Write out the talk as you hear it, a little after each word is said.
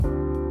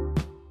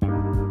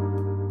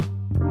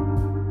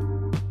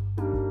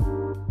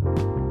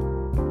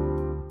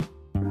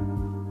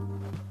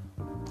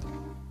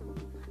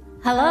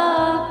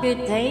Hello,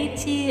 good day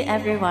to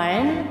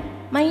everyone.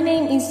 My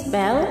name is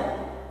Belle,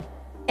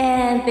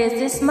 and this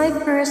is my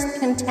first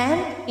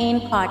content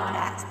in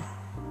podcast.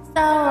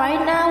 So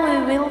right now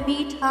we will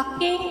be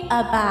talking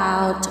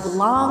about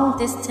long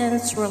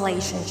distance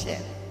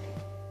relationship.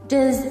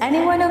 Does any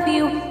one of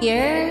you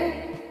here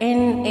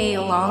in a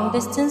long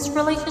distance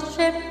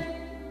relationship?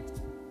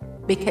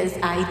 Because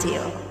I do.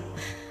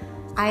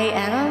 I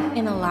am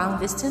in a long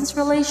distance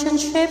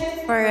relationship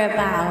for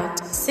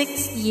about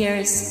 6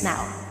 years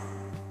now.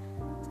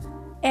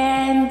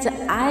 And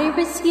I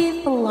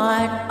receive a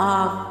lot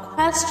of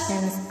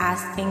questions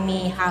asking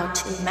me how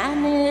to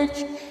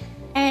manage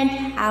and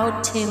how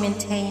to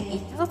maintain a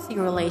healthy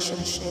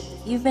relationship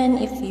even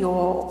if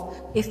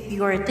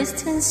your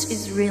distance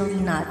is really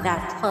not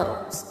that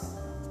close.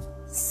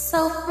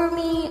 So for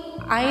me,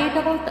 I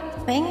don't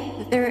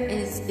think there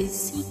is a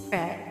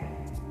secret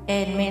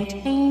in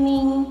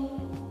maintaining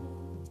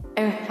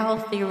a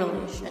healthy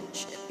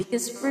relationship,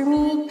 because for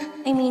me,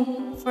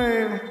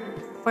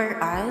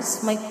 for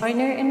us, my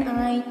partner and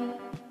I,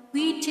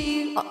 we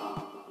do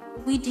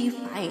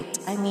fight.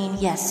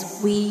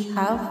 Yes, we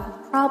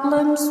have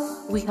problems,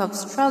 we have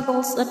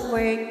struggles at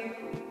work.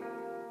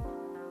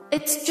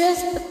 It's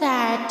just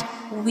that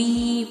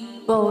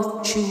we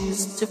both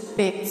choose to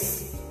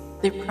fix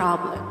the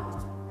problem.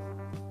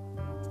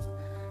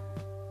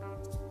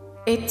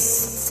 It's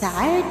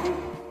sad.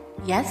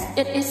 Yes,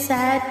 it is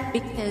sad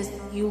because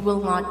you will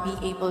not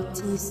be able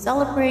to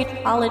celebrate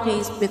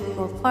holidays with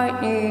your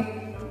partner,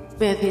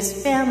 with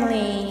his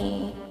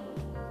family,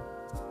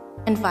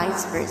 and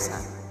vice versa.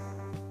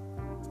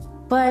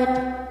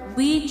 But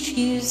we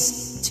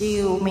choose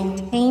to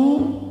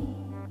maintain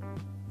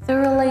the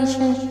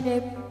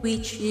relationship.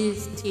 We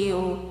choose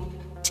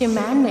to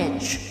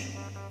manage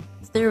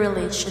the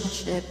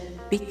relationship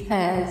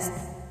because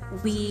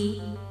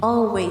we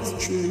always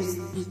choose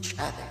each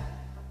other.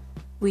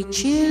 We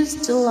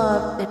choose to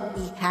love that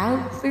we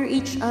have for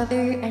each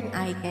other, and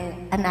I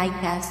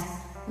guess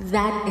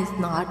that is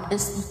not a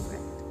secret.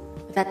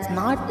 That's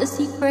not a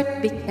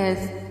secret because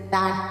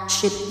that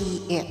should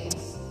be it.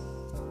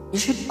 You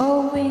should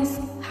always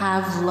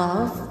have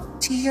love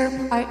to your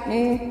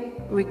partner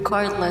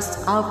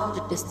regardless of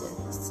the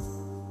distance.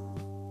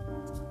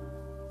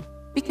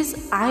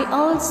 Because I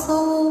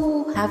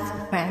also have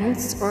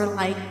friends, or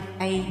I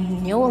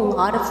know a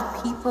lot of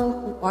people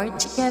who are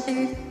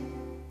together,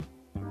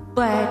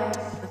 but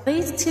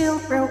they still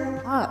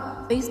broke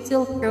up. They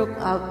still broke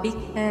up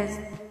because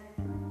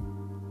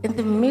in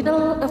the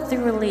middle of the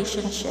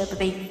relationship,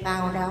 they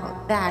found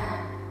out that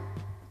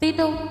they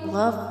don't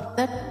love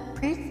that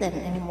person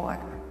anymore.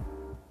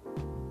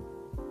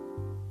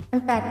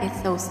 And that is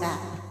so sad.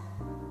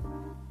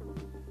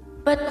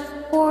 But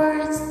of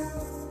course,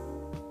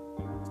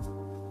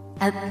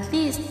 at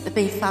least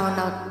they found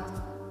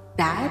out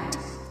that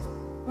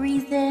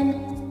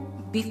reason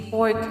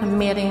before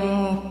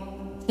committing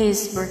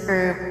his or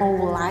her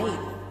whole life.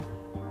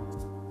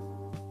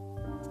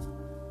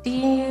 Do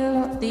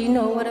you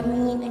know what I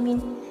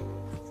mean?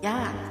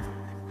 Yeah.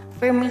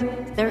 For me,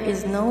 there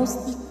is no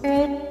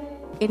secret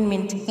in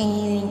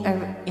maintaining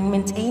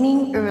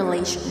a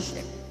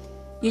relationship.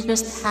 You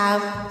just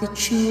have to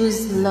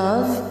choose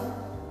love.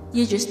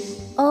 You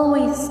just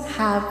always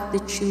have to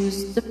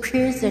choose the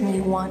person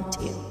you want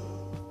to.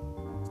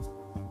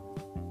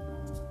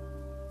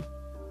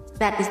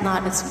 That is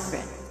not a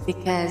secret,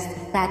 because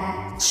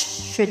that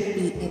should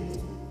be it.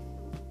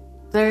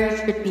 There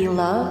should be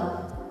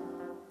love,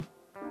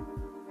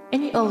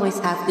 and you always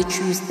have to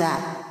choose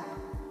that.